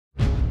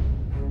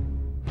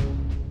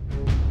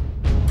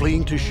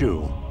Fleeing to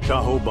Shu,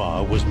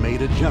 Shahoba was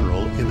made a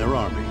general in their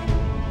army.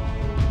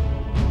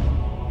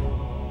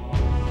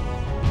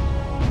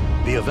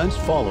 The events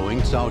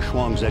following Cao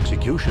Shuang's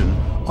execution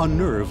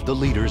unnerved the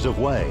leaders of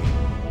Wei.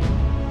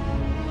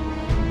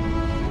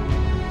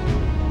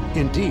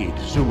 Indeed,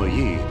 Sima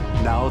Yi,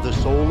 now the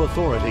sole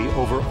authority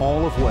over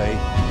all of Wei,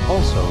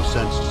 also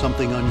sensed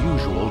something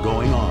unusual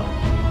going on.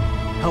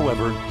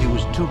 However, he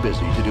was too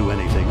busy to do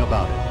anything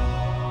about it.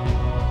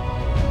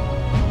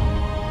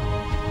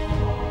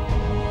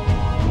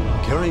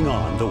 Carrying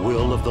on the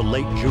will of the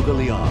late Zhuge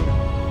Liang,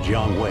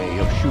 Jiang Wei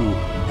of Shu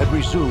had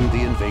resumed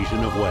the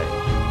invasion of Wei.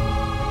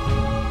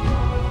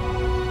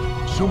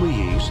 Sima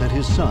Yi sent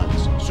his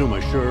sons,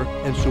 Sima Shi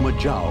and Sima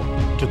Zhao,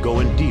 to go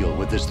and deal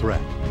with this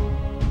threat.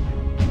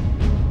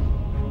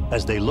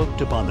 As they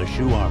looked upon the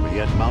Shu army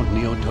at Mount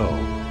Niutou,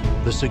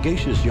 the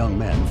sagacious young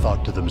men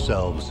thought to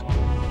themselves,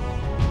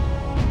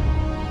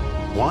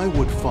 why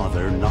would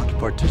Father not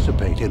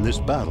participate in this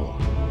battle?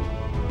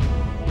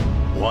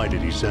 Why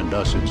did he send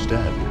us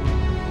instead?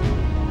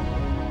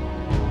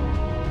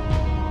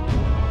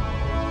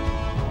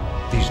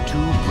 These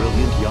two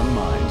brilliant young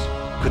minds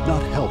could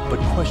not help but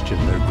question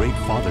their great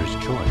father's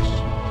choice.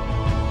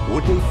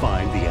 Would they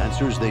find the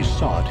answers they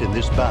sought in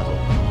this battle?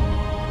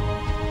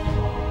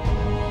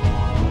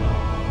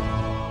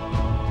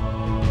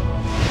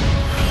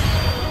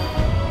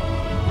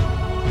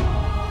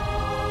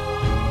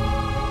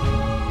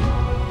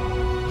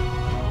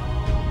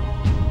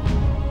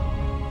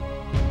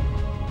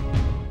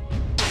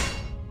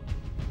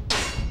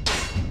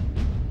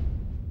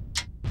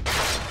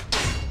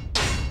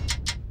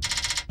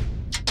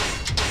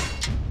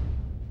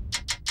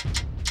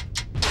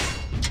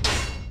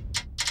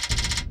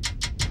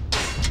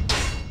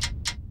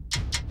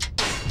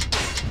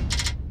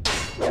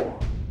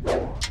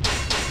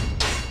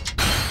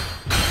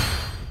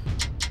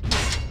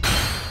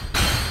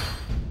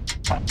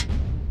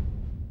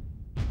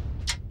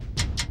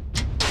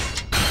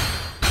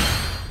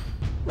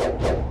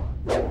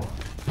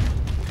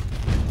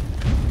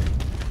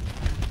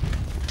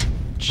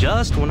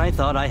 Just when I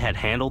thought I had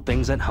handled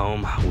things at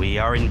home, we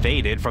are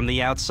invaded from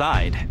the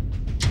outside.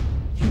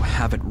 You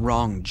have it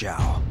wrong,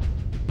 Zhao.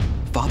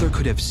 Father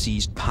could have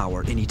seized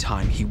power any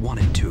time he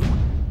wanted to.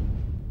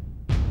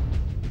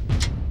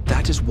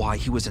 That is why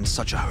he was in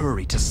such a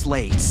hurry to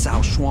slay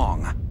Cao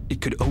Shuang.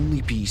 It could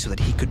only be so that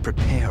he could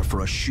prepare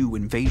for a Shu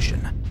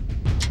invasion.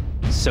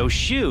 So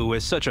Shu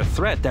is such a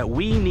threat that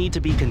we need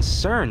to be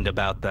concerned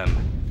about them.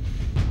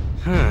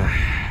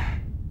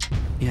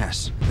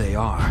 Yes, they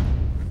are.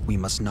 We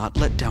must not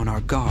let down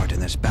our guard in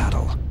this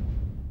battle.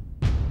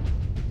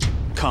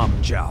 Come,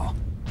 Zhao.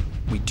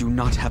 We do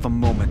not have a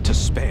moment to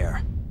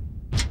spare.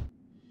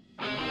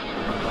 The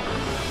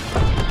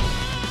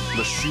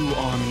Shu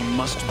army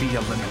must be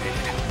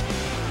eliminated.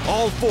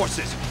 All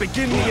forces,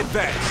 begin the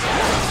advance!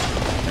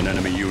 An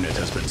enemy unit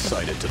has been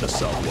sighted to the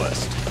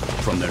southwest.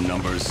 From their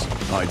numbers,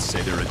 I'd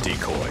say they're a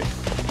decoy.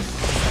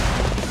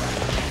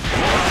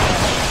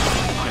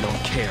 I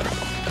don't care.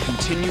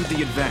 Continue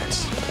the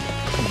advance.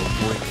 We will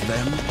break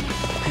them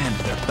and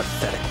their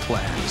pathetic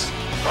plans.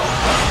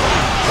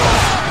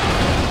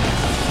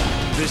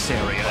 This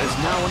area is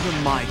now under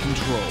my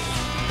control.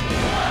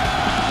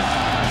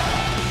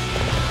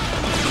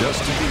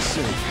 Just to be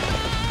safe,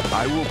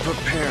 I will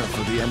prepare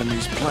for the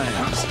enemy's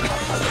plans.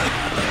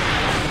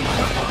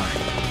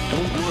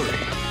 Don't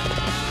worry.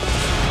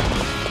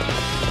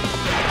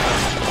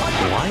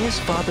 Why is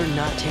Father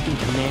not taking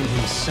command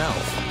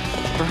himself?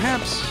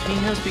 Perhaps he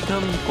has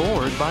become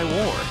bored by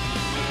war.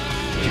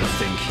 Do you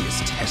think he is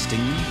testing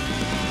me?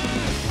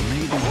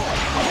 Maybe.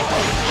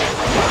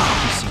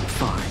 He seemed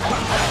fine.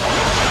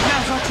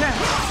 Now's our chance!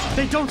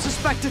 They don't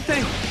suspect a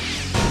thing!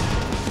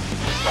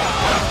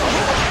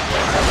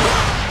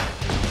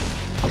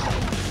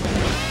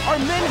 Our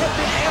men have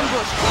been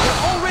ambushed!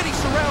 They're already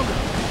surrounded!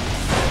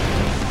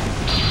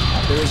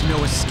 There is no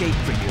escape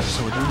for you,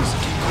 so it is.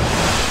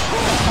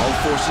 All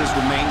forces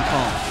remain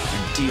calm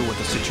and deal with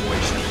the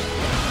situation.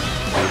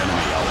 The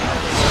enemy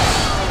outnumbers us.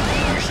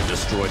 We should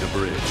destroy the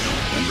bridge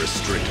and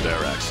restrict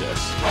their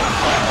access.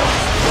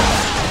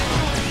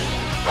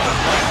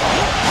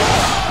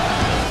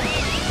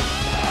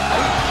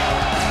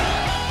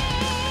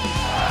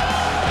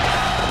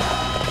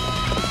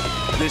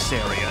 This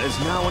area is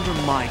now under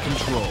my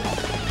control.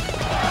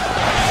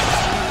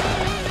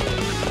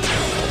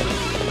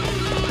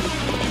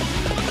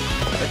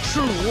 A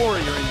true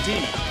warrior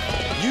indeed.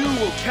 You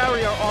will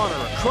carry our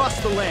honor across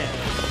the land.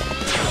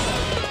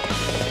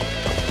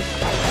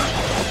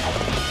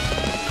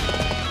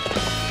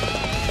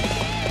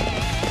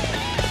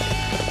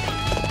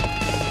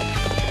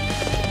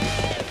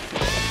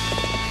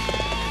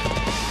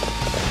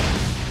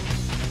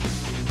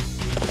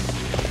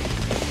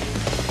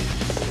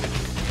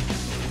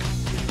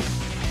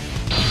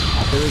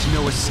 There is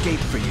no escape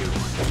for you.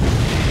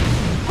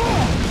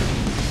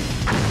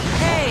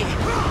 Hey!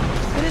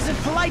 It isn't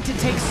polite to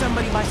take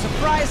somebody by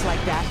surprise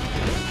like that.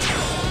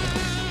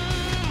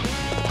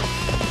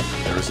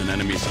 There is an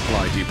enemy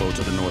supply depot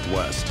to the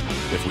northwest.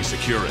 If we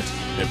secure it,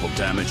 it will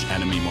damage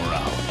enemy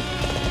morale.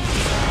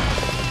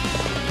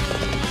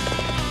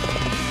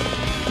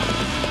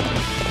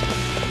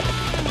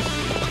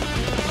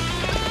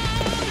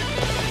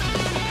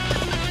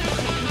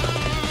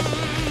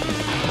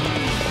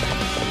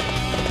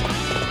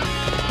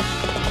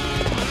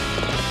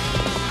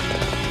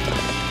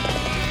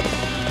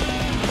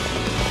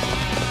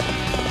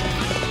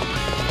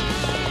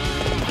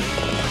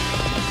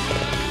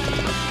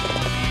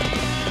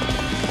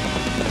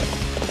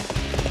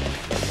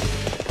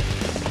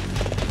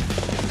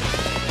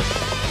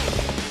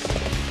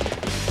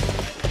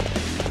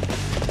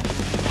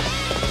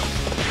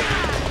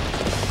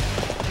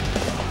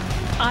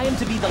 I am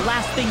to be the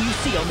last thing you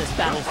see on this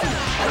battlefield.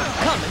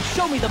 Come and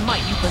show me the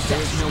might you possess.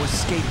 There's no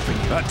escape for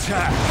you.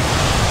 Attack!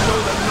 Show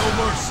them no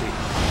mercy!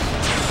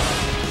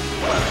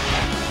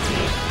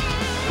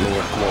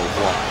 Lord Guo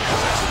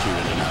has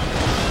executed an ally.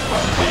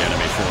 The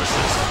enemy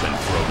forces have been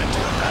thrown into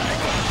a panic.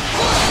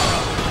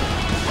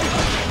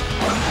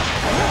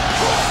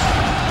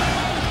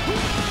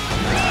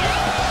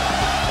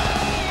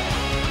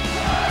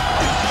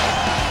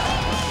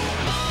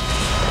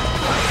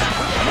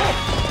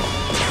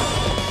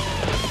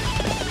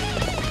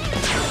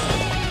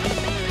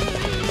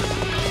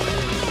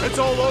 It's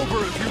all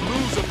over if you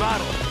lose a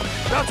battle.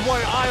 That's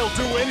why I'll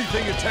do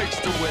anything it takes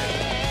to win.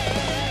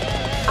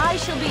 I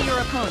shall be your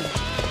opponent.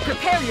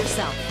 Prepare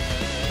yourself.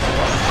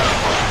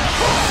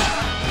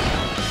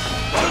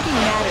 Taking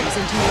matters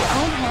into your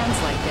own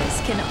hands like this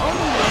can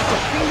only lead to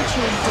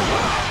premature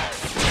death.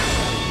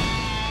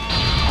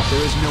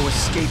 There is no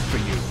escape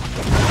for you.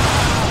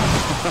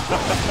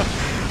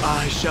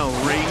 I shall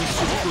reign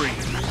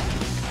supreme.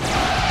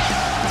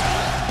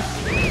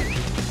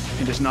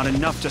 It is not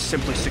enough to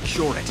simply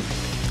secure it.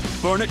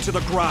 Burn it to the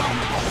ground.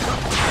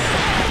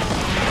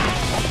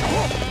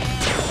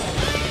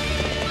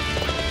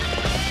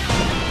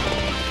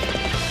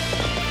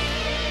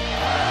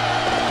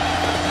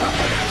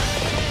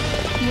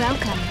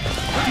 Welcome.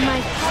 My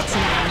pets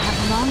and I have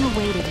long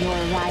awaited your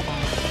arrival.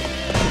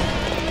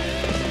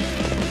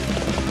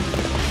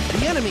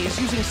 The enemy is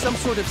using some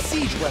sort of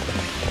siege weapon.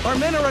 Our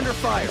men are under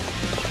fire.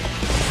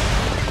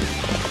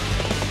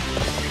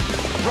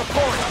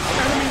 Report!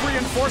 Enemy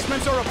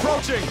reinforcements are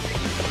approaching!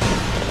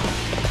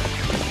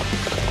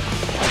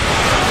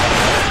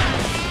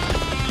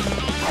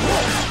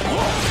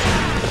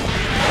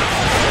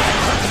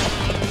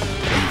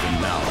 Even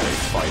now they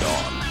fight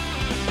on.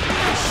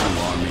 The Shu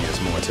army is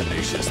more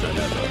tenacious than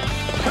ever.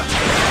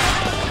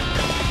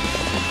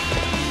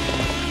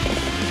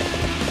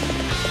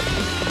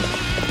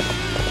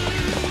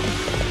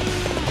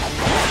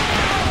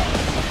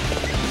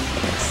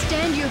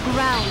 Stand your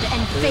ground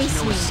and face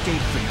There's no me.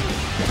 escape for you.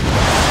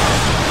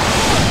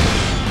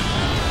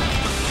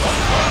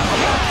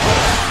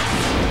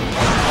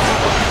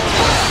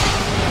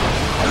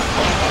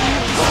 I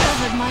have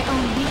discovered my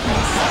own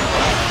weakness.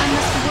 I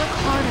must work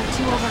harder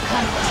to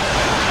overcome it.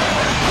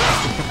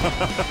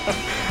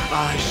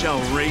 I shall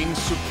reign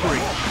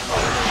supreme.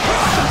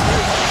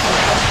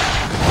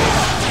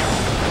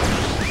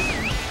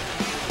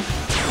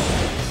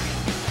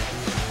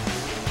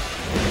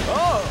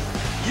 Oh!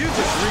 You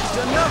just reached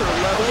another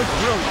level of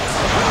brilliance!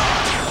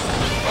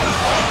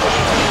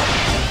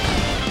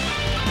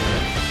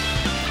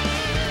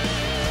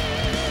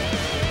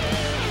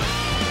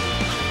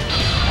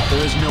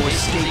 There is no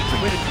escape for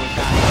you. Critically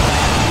battle.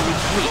 You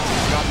retreat,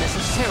 not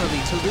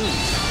necessarily to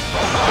lose.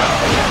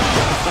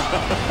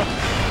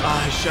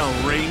 I shall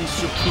reign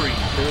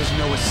supreme. There is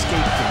no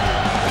escape for you.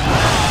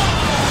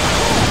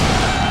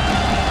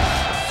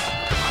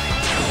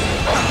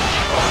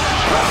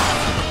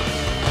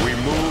 We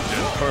moved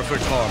in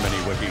perfect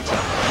harmony with each other.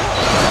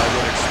 I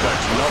would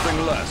expect nothing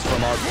less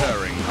from our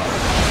pairing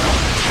hunt.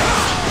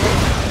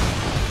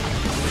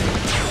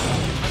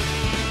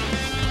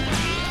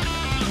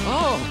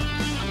 Oh,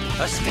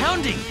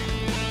 astounding!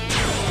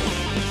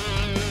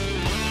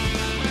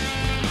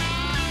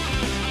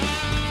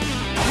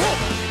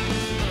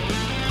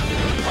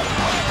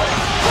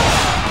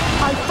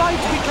 I fight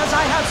because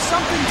I have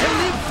something to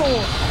live for!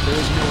 There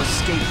is no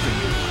escape for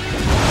you.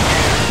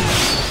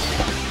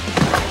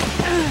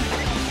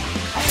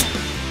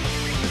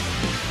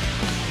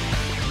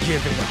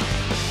 Give it up.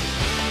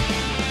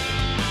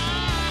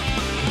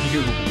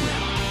 You will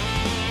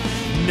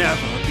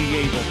never be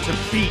able to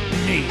beat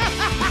me.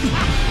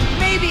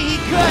 Maybe he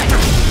could,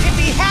 if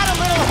he had a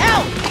little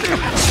help!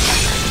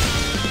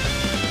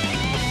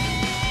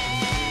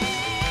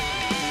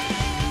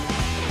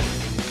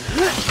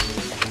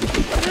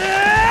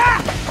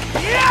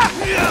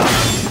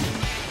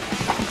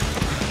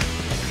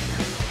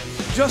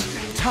 Just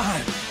in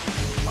time,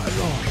 my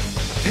lord.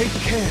 Take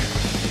care.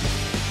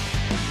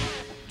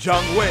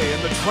 Jiang Wei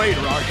and the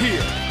traitor are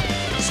here.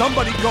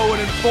 Somebody go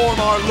and inform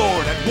our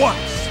lord at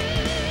once.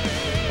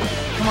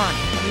 Come on,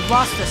 we've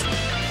lost this.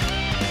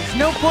 There's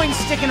no point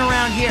sticking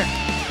around here.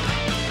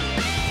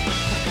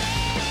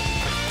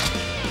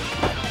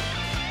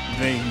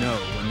 They know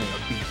when they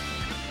are beaten.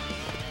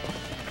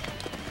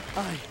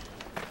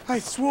 I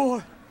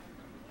swore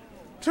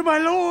to my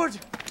lord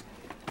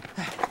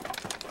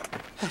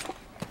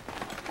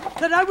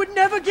that I would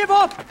never give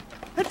up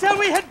until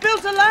we had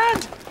built a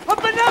land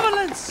of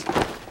benevolence!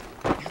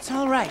 It's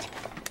all right.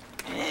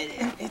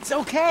 It's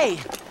okay.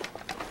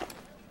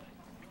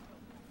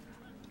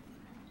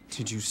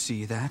 Did you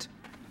see that?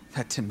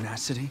 That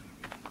tenacity?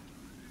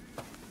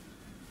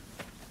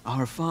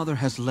 Our father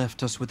has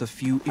left us with a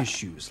few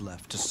issues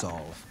left to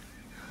solve.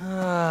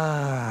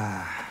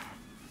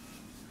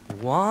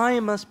 Why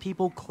must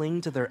people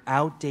cling to their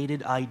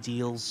outdated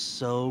ideals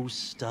so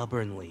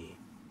stubbornly?